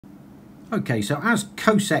Okay, so as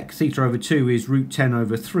cosec theta over 2 is root 10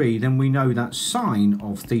 over 3, then we know that sine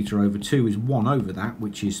of theta over 2 is 1 over that,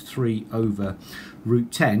 which is 3 over root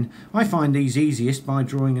 10. I find these easiest by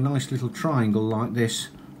drawing a nice little triangle like this,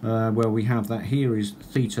 where we have that here is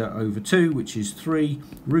theta over 2, which is 3,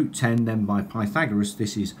 root 10, then by Pythagoras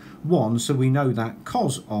this is 1, so we know that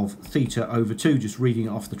cos of theta over 2, just reading it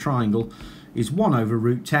off the triangle, is 1 over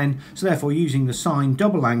root 10, so therefore using the sine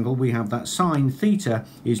double angle we have that sine theta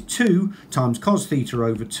is 2 times cos theta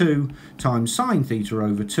over 2 times sine theta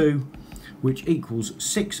over 2, which equals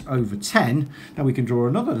 6 over 10. Now we can draw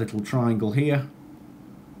another little triangle here,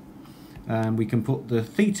 and we can put the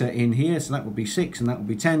theta in here, so that would be 6 and that would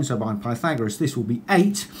be 10, so by Pythagoras this will be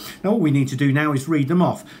 8. Now all we need to do now is read them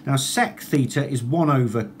off. Now sec theta is 1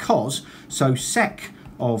 over cos, so sec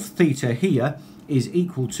of theta here is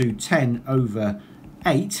equal to 10 over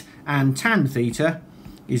 8, and tan theta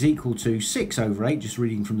is equal to 6 over 8, just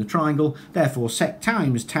reading from the triangle. Therefore sec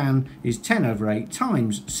times tan is 10 over 8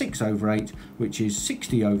 times 6 over 8, which is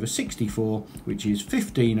 60 over 64, which is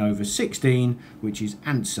 15 over 16, which is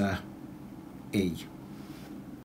answer E.